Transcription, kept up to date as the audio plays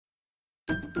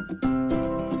London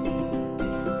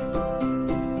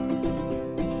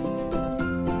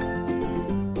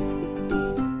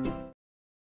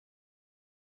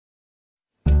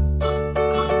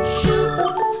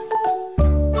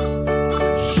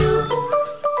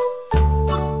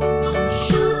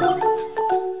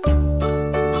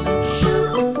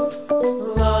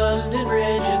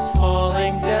Bridge is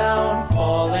falling down,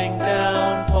 falling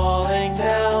down, falling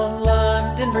down.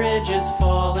 London Bridge is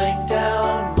falling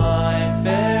down, my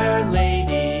fair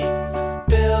lady.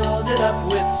 Build it up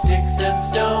with sticks and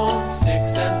stones,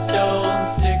 sticks and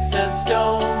stones, sticks and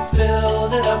stones.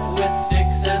 Build it up with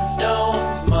sticks and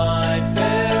stones, my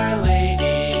fair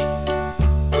lady.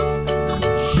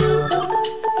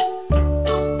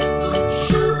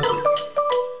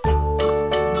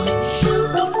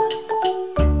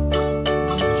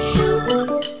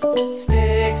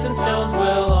 Sticks and stones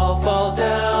will all fall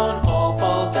down, all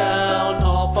fall down,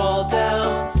 all fall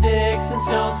down. Sticks and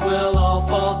stones will all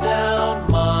fall down,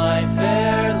 my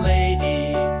fair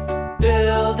lady.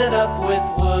 Build it up with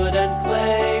wood and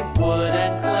clay, wood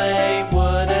and clay,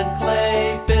 wood and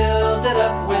clay. Build it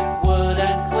up with wood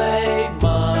and clay,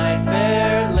 my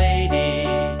fair lady.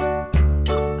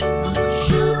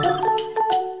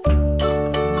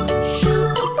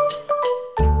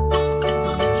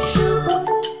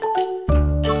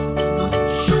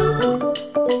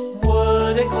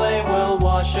 Wood and clay will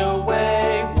wash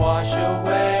away, wash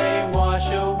away,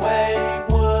 wash away.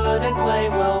 Wood and clay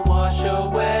will wash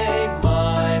away,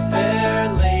 my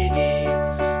fair lady.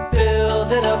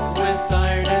 Build it up with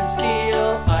iron and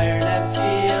steel, iron and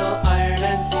steel, iron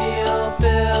and steel.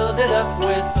 Build it up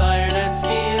with iron